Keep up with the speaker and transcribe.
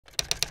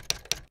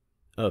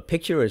A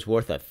picture is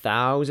worth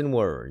 1,000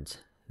 words.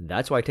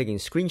 That's why taking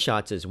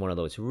screenshots is one of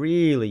those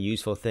really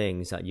useful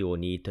things that you will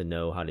need to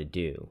know how to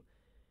do.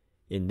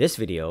 In this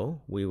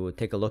video, we will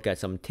take a look at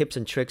some tips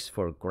and tricks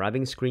for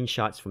grabbing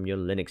screenshots from your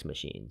Linux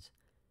machines.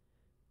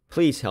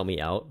 Please help me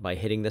out by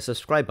hitting the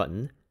subscribe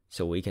button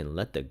so we can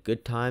let the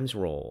good times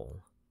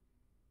roll.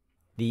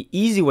 The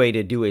easy way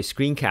to do a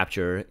screen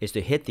capture is to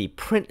hit the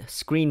Print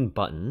Screen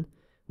button,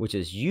 which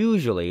is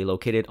usually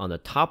located on the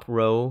top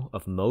row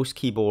of most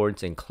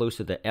keyboards and close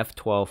to the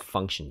F12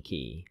 function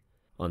key.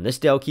 On this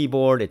Dell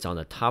keyboard, it's on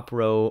the top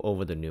row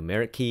over the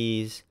numeric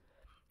keys.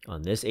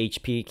 On this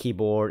HP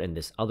keyboard and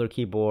this other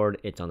keyboard,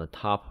 it's on the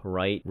top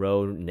right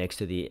row next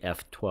to the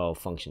F12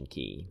 function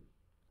key.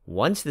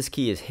 Once this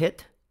key is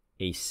hit,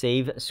 a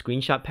Save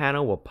Screenshot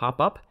panel will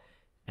pop up,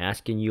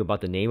 asking you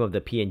about the name of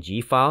the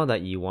PNG file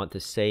that you want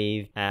to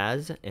save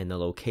as and the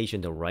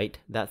location to write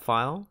that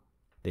file.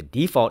 The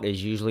default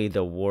is usually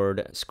the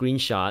word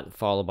screenshot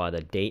followed by the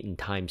date and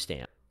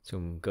timestamp. So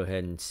go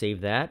ahead and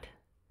save that.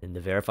 And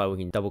to verify, we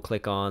can double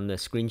click on the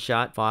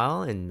screenshot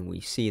file and we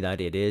see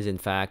that it is in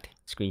fact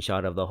a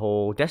screenshot of the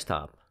whole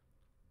desktop.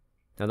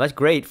 Now that's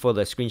great for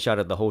the screenshot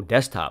of the whole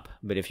desktop,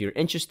 but if you're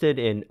interested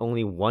in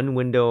only one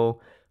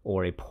window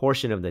or a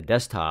portion of the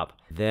desktop,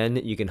 then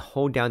you can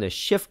hold down the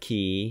Shift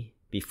key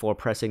before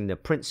pressing the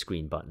Print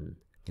Screen button.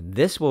 And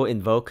this will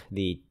invoke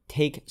the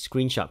Take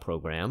Screenshot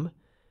program,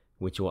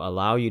 which will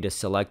allow you to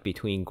select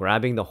between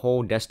grabbing the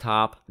whole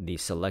desktop, the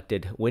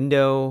selected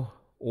window,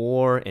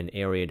 or an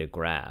area to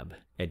grab.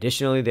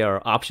 Additionally, there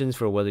are options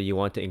for whether you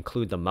want to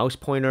include the mouse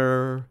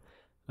pointer,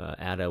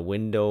 add a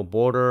window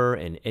border,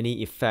 and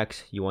any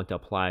effects you want to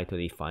apply to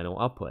the final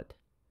output.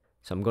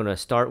 So I'm going to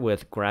start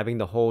with grabbing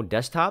the whole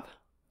desktop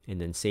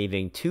and then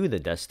saving to the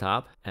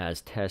desktop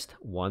as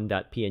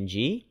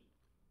test1.png.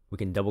 We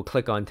can double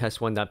click on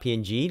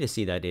test1.png to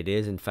see that it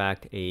is in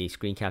fact a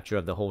screen capture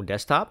of the whole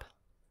desktop.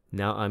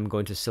 Now I'm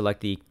going to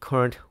select the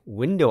current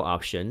window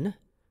option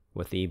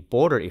with the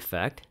border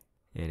effect.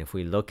 And if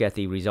we look at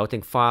the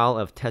resulting file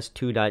of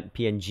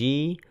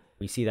test2.png,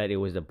 we see that it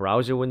was the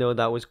browser window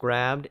that was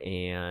grabbed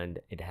and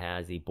it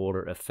has the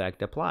border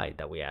effect applied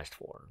that we asked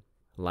for.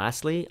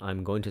 Lastly,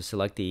 I'm going to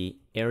select the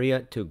area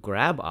to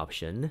grab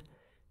option.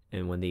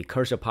 And when the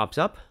cursor pops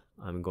up,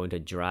 I'm going to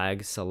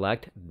drag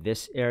select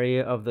this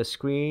area of the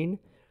screen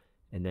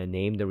and then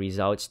name the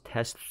results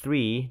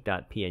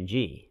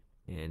test3.png.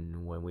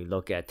 And when we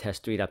look at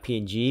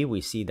test3.png,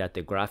 we see that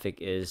the graphic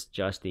is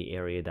just the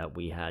area that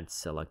we had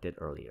selected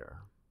earlier.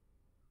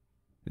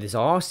 This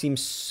all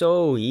seems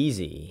so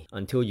easy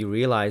until you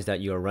realize that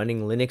you're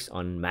running Linux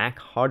on Mac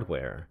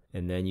hardware,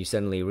 and then you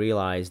suddenly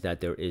realize that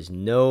there is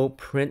no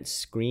print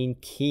screen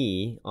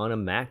key on a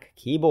Mac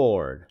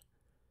keyboard.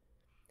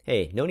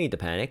 Hey, no need to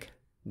panic.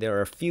 There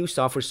are a few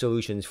software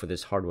solutions for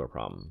this hardware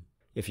problem.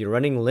 If you're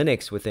running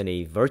Linux within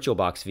a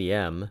VirtualBox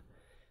VM,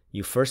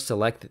 you first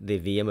select the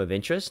VM of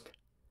interest,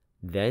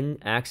 then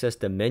access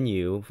the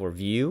menu for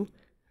view,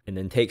 and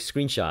then take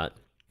screenshot,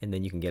 and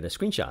then you can get a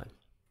screenshot.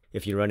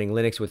 If you're running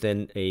Linux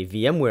within a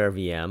VMware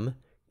VM,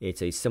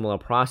 it's a similar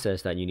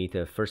process that you need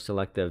to first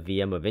select the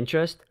VM of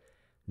interest,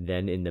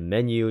 then in the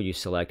menu you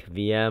select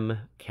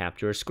VM,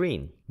 capture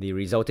screen. The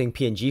resulting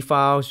PNG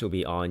files will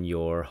be on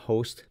your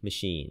host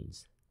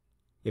machines.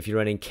 If you're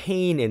running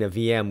CAINE in a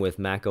VM with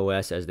Mac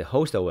OS as the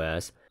host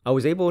OS, I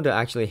was able to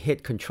actually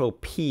hit Control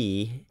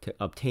P to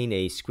obtain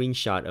a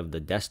screenshot of the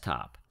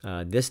desktop.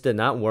 This did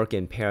not work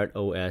in Parrot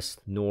OS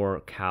nor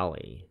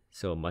Kali,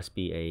 so it must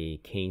be a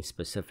CAINE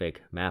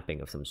specific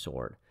mapping of some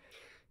sort.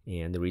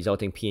 And the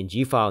resulting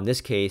PNG file in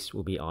this case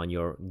will be on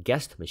your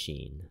guest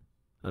machine.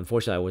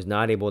 Unfortunately, I was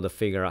not able to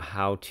figure out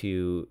how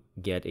to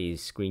get a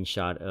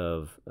screenshot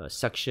of a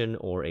section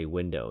or a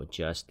window,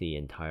 just the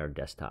entire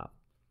desktop.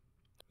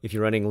 If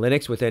you're running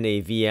Linux within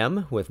a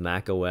VM with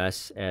Mac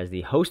OS as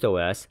the host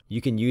OS, you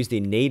can use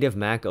the native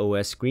Mac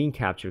OS screen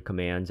capture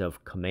commands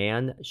of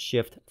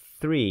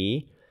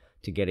Command-Shift-3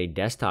 to get a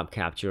desktop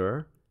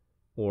capture,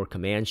 or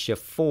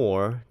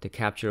Command-Shift-4 to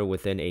capture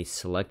within a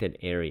selected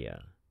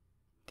area.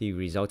 The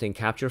resulting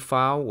capture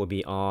file will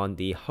be on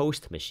the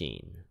host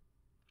machine.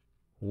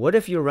 What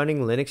if you're running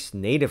Linux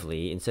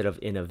natively instead of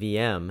in a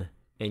VM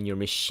and your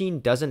machine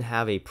doesn't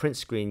have a print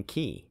screen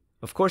key?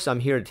 Of course, I'm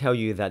here to tell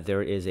you that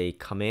there is a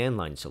command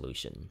line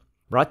solution.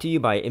 Brought to you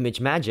by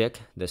ImageMagick,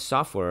 the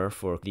software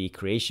for the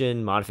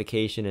creation,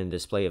 modification, and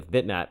display of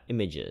bitmap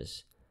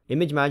images.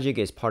 ImageMagick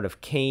is part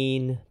of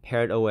CAINE,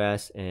 Parrot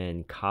OS,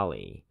 and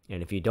Kali.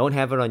 And if you don't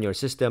have it on your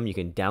system, you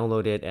can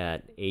download it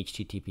at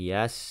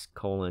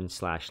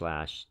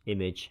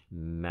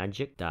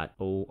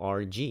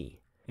https://imagemagick.org.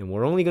 And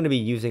we're only going to be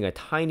using a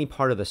tiny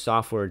part of the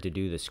software to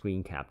do the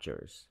screen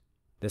captures.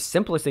 The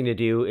simplest thing to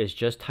do is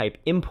just type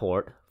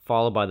import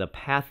followed by the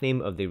path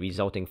name of the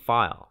resulting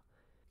file.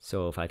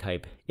 So if I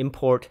type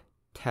import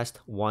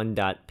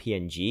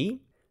test1.png,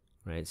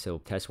 right, so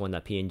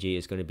test1.png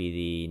is going to be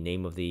the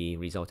name of the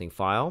resulting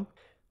file.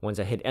 Once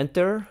I hit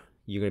enter,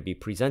 you're going to be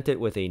presented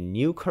with a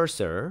new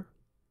cursor,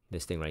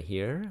 this thing right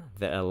here,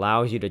 that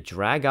allows you to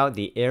drag out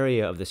the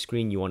area of the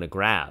screen you want to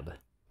grab.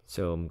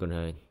 So I'm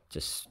gonna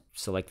just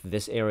select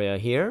this area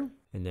here,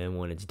 and then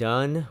when it's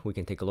done, we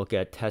can take a look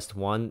at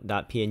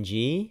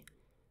test1.png,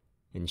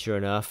 and sure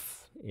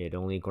enough, it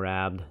only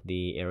grabbed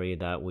the area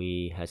that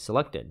we had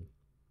selected.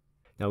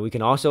 Now we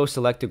can also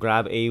select to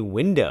grab a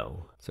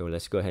window. So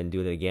let's go ahead and do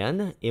it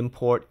again.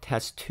 Import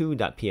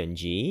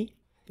test2.png.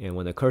 And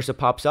when the cursor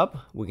pops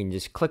up, we can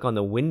just click on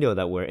the window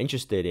that we're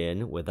interested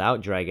in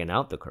without dragging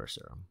out the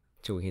cursor.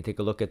 So we can take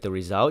a look at the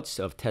results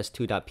of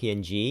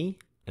test2.png.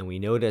 And we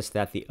notice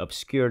that the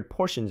obscured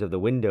portions of the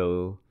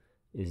window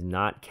is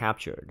not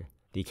captured.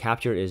 The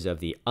capture is of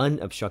the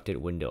unobstructed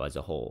window as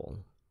a whole.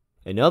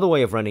 Another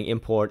way of running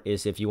import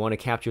is if you want to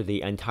capture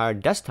the entire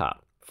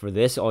desktop. For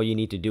this, all you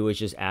need to do is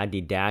just add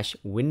the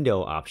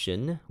 -window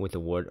option with the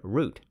word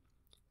root.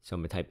 So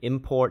I'm going to type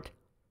import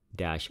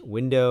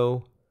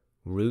 -window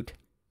root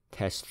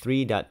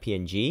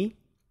test3.png,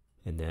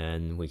 and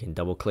then we can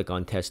double click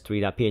on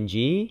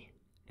test3.png,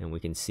 and we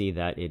can see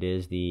that it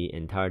is the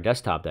entire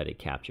desktop that it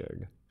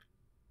captured.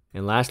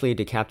 And lastly,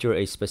 to capture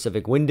a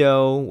specific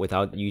window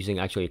without using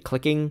actually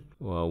clicking,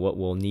 well, what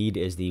we'll need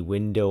is the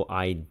window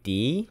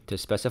ID to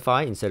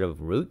specify instead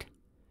of root.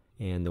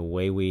 And the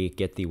way we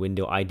get the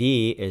window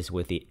ID is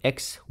with the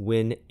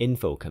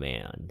xwininfo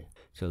command.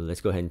 So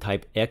let's go ahead and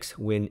type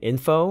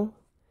xwininfo.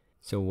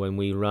 So when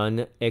we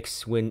run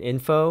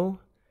xwininfo,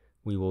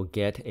 we will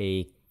get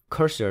a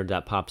cursor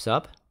that pops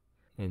up.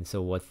 And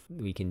so what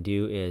we can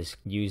do is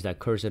use that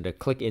cursor to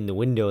click in the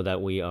window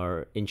that we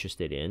are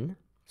interested in.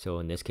 So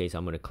in this case,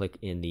 I'm going to click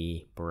in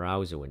the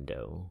browser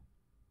window.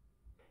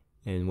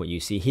 And what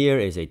you see here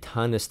is a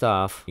ton of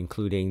stuff,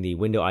 including the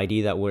window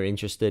ID that we're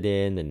interested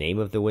in, the name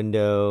of the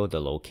window, the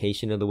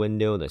location of the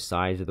window, the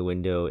size of the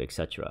window,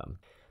 etc.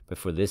 But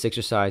for this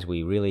exercise,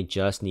 we really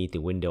just need the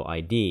window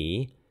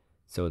ID.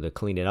 So to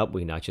clean it up,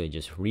 we can actually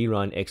just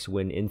rerun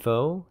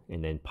xwininfo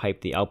and then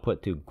pipe the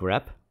output to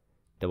grep,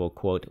 double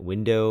quote,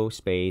 window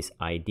space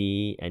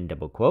ID, and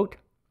double quote.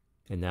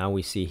 And now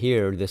we see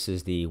here, this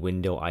is the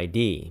window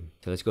ID.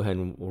 So let's go ahead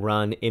and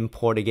run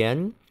import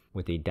again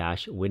with the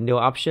 -window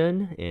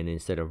option, and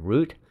instead of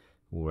root,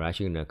 we're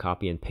actually going to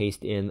copy and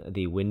paste in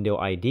the window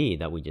ID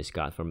that we just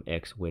got from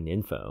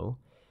xwininfo.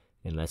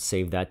 And let's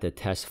save that to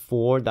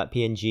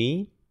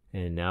test4.png.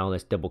 And now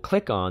let's double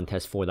click on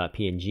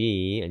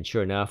test4.png, and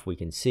sure enough, we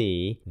can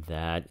see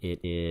that it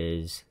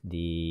is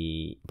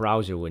the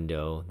browser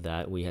window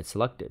that we had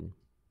selected.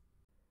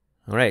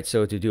 All right,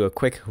 so to do a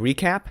quick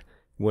recap,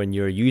 when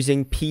you're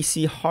using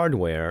PC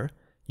hardware,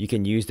 you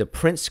can use the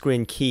print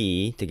screen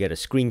key to get a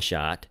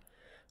screenshot,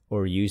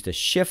 or use the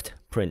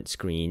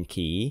SHIFT-PrtScn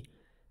key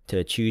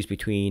to choose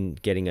between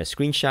getting a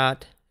screenshot,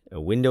 a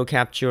window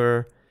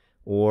capture,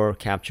 or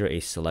capture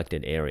a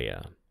selected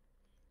area.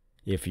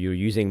 If you're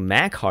using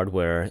Mac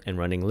hardware and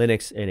running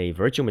Linux in a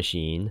virtual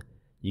machine,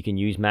 you can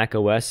use Mac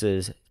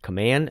OS's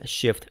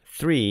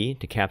Command-Shift-3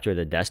 to capture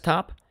the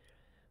desktop,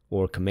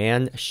 or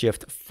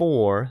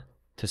Command-Shift-4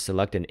 to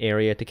select an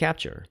area to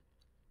capture.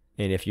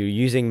 And if you're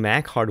using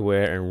Mac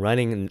hardware and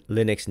running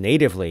Linux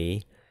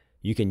natively,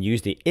 you can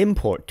use the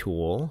import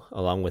tool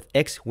along with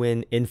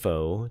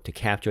xwininfo to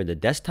capture the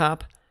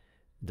desktop,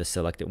 the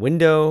selected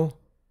window,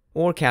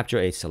 or capture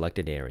a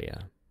selected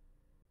area.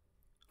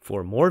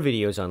 For more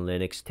videos on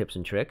Linux tips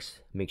and tricks,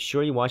 make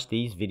sure you watch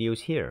these videos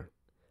here.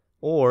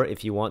 Or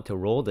if you want to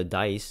roll the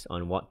dice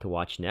on what to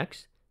watch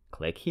next,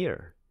 click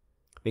here.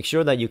 Make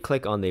sure that you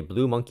click on the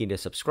blue monkey to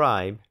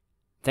subscribe.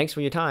 Thanks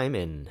for your time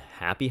and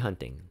happy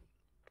hunting.